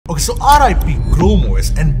Okay, so RIP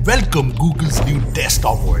ChromeOS and welcome Google's new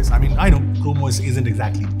desktop OS. I mean, I know ChromeOS isn't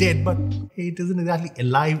exactly dead, but it isn't exactly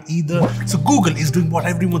alive either. So Google is doing what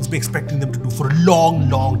everyone's been expecting them to do for a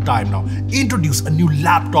long time now. Introduce a new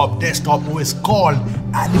laptop desktop OS called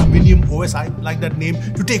Aluminium OS. I like that name,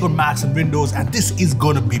 to take on Macs and Windows, and this is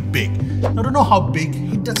gonna be big. Now to know how big,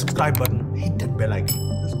 hit that subscribe button, hit that bell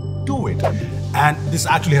icon. Just do it. And this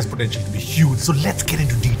actually has potential to be huge, so let's get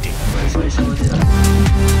into detail.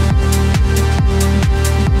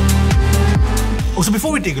 Oh, so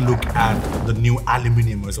before we take a look at the new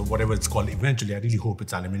Aluminium OS or whatever it's called eventually, I really hope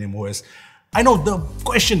it's Aluminium OS. I know the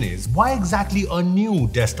question is, why exactly a new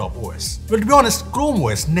desktop OS? Well, to be honest,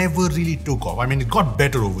 ChromeOS never really took off. I mean, it got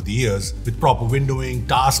better over the years with proper windowing,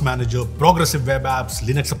 task manager, progressive web apps,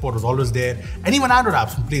 Linux support was always there, and even Android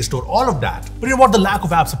apps from Play Store, all of that. But you know what? The lack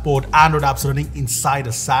of app support, Android apps running inside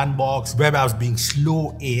a sandbox, web apps being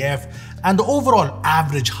slow AF, and the overall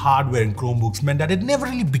average hardware in Chromebooks meant that it never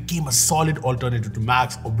really became a solid alternative to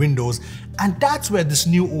Macs or Windows, and that's where this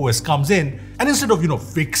new OS comes in. And instead of,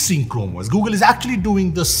 fixing ChromeOS, Google is actually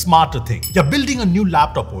doing the smarter thing. They're building a new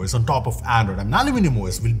laptop OS on top of Android, and Aluminium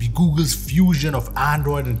OS will be Google's fusion of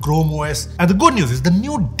Android and ChromeOS. And the good news is the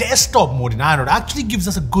new desktop mode in Android actually gives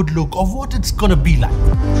us a good look of what it's gonna be like.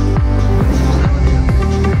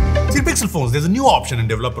 See, in Pixel phones, there's a new option in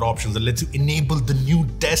developer options that lets you enable the new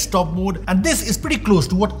desktop mode, and this is pretty close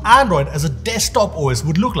to what Android as a desktop OS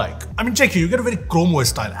would look like. I mean, check here, you get a very ChromeOS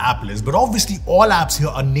style app list, but obviously all apps here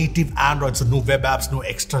are native Android, so no web apps, no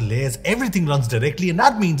extra layers, everything runs directly, and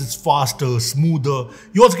that means it's faster, smoother.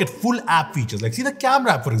 You also get full app features, like see the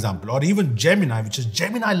camera app for example, or even Gemini, which is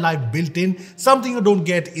Gemini Live built in, something you don't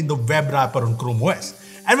get in the web wrapper on ChromeOS.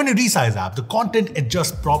 And when you resize apps, the content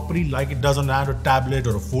adjusts properly like it does on an Android tablet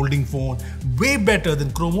or a folding phone, way better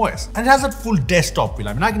than ChromeOS. And it has that full desktop feel.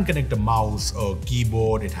 I mean, I can connect a mouse, a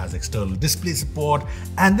keyboard, it has external display support,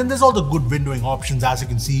 and then there's all the good windowing options. As you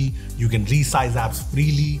can see, you can resize apps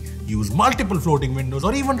freely, use multiple floating windows,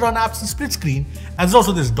 or even run apps in split screen. And there's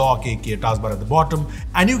also this dock aka taskbar at the bottom,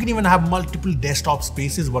 and you can even have multiple desktop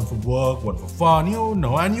spaces, one for work, one for fun,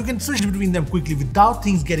 and you can switch between them quickly without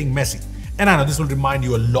things getting messy. And I know this will remind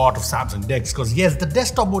you a lot of Samsung DeX, because yes, the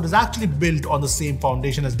desktop mode is actually built on the same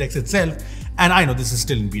foundation as DeX itself. And I know this is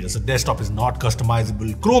still in beta, so desktop is not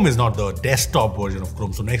customizable. Chrome is not the desktop version of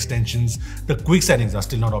Chrome, so no extensions. The quick settings are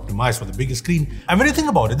still not optimized for the bigger screen. And when you think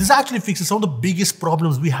about it, this actually fixes some of the biggest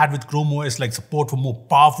problems we had with ChromeOS, like support for more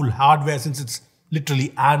powerful hardware since it's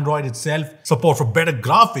literally Android itself, support for better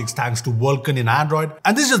graphics thanks to Vulkan in Android.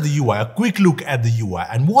 And this is just the UI, a quick look at the UI.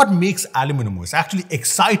 And what makes Aluminium OS actually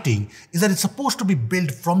exciting is that it's supposed to be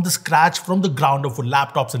built from the scratch, from the ground up for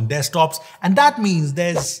laptops and desktops. And that means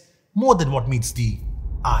there's more than what meets the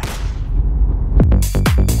eye.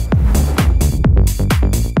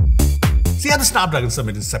 See, at the Snapdragon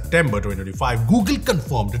Summit in September 2025, Google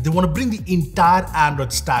confirmed that they want to bring the entire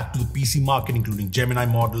Android stack to the PC market, including Gemini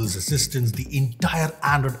models, assistants, the entire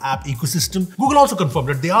Android app ecosystem. Google also confirmed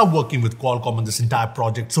that they are working with Qualcomm on this entire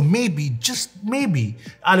project, so maybe, just maybe,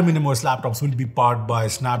 Aluminium OS laptops will be powered by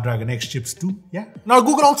Snapdragon X chips too, yeah? Now,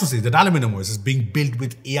 Google also says that Aluminium OS is being built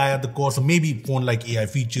with AI at the core, so maybe phone-like AI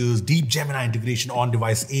features, deep Gemini integration,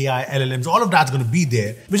 on-device AI, LLMs, all of that's going to be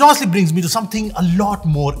there, which honestly brings me to something a lot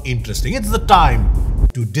more interesting. It's the time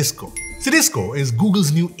to Disco. So Disco is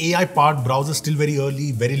Google's new AI-powered browser, still very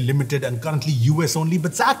early, very limited, and currently US only,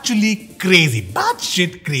 but it's actually crazy,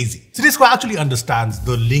 batshit crazy. So Disco actually understands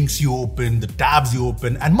the links you open, the tabs you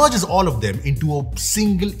open, and merges all of them into a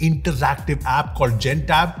single interactive app called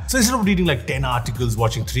GenTab. So instead of reading like 10 articles,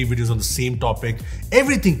 watching 3 videos on the same topic,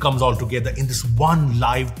 everything comes all together in this one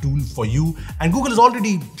live tool for you, and Google has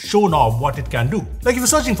already shown off what it can do. Like if you're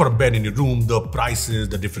searching for a bed in your room, the prices,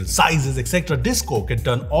 the different sizes, etc., Disco can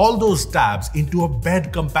turn all those tabs into a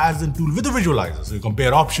bed comparison tool with a visualizer. So you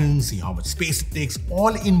compare options, see how much space it takes,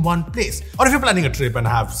 all in one place. Or if you're planning a trip and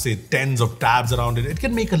have, say, tens of tabs around it, it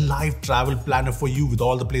can make a live travel planner for you with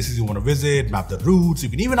all the places you want to visit, map the routes. You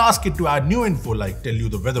can even ask it to add new info, like tell you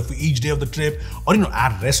the weather for each day of the trip, or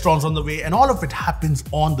add restaurants on the way, and all of it happens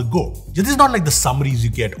on the go. This is not like the summaries you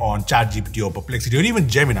get on ChatGPT or Perplexity or even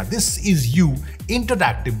Gemini. This is you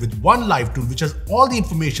interactive with one live tool which has all the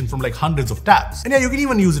information from like hundreds of tabs. And yeah, you can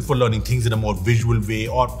even use it for learning learning things in a more visual way,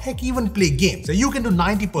 or heck, even play games. So you can do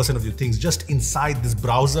 90% of your things just inside this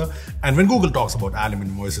browser. And when Google talks about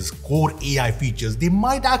AluminiumOS's core AI features, they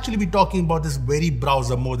might actually be talking about this very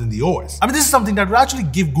browser more than the OS. I mean, this is something that will actually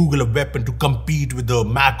give Google a weapon to compete with the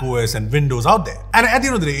Mac OS and Windows out there. And at the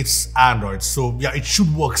end of the day, it's Android. So yeah, it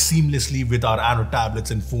should work seamlessly with our Android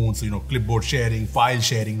tablets and phones. So, clipboard sharing, file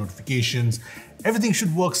sharing, notifications, everything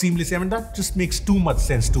should work seamlessly. I mean, that just makes too much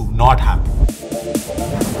sense to not happen.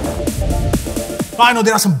 Now, I know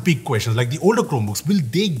there are some big questions, like the older Chromebooks. Will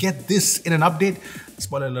they get this in an update?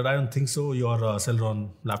 Spoiler alert, I don't think so. Your Celeron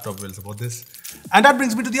laptop will support this. And that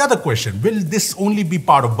brings me to the other question. Will this only be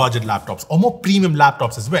part of budget laptops or more premium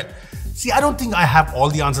laptops as well? See, I don't think I have all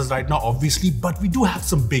the answers right now, obviously, but we do have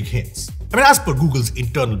some big hints. I mean, as per Google's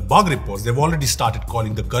internal bug reports, they've already started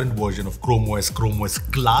calling the current version of ChromeOS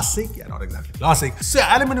Classic. Yeah, not exactly Classic. So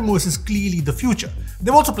yeah, AluminiumOS is clearly the future.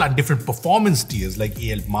 They've also planned different performance tiers like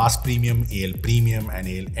AL Mass Premium, AL Premium, and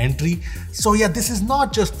AL Entry. So yeah, this is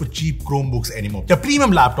not just for cheap Chromebooks anymore. The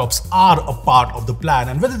premium laptops are a part of the plan,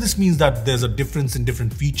 and whether this means that there's a difference in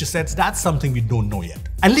different feature sets, that's something we don't know yet.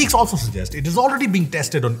 And leaks also suggest it is already being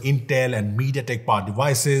tested on Intel and MediaTek powered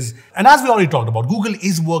devices. And as we already talked about, Google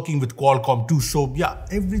is working with Qualcomm too, so yeah,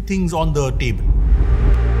 everything's on the table.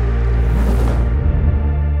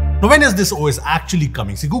 Now, when is this OS actually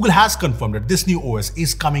coming? See, Google has confirmed that this new OS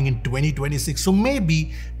is coming in 2026, so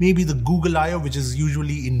maybe the Google I/O, which is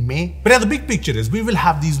usually in May. But yeah, the big picture is we will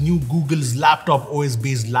have these new Google's laptop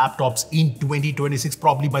OS-based laptops in 2026,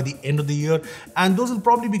 probably by the end of the year, and those will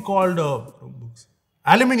probably be called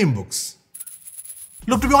Aluminium books.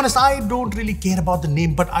 Look, to be honest, I don't really care about the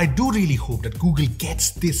name, but I do really hope that Google gets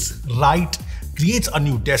this right, creates a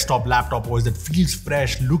new desktop laptop OS that feels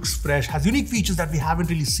fresh, looks fresh, has unique features that we haven't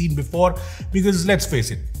really seen before, because let's face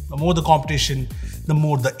it, the more the competition, the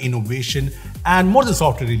more the innovation, and more the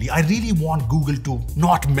software really. I really want Google to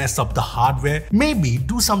not mess up the hardware. Maybe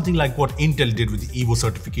do something like what Intel did with the Evo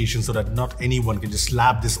certification so that not anyone can just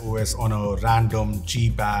slap this OS on a random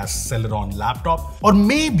cheap-ass Celeron laptop. Or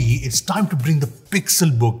maybe it's time to bring the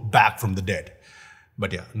Pixelbook back from the dead.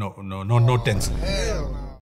 But yeah, no Tensor.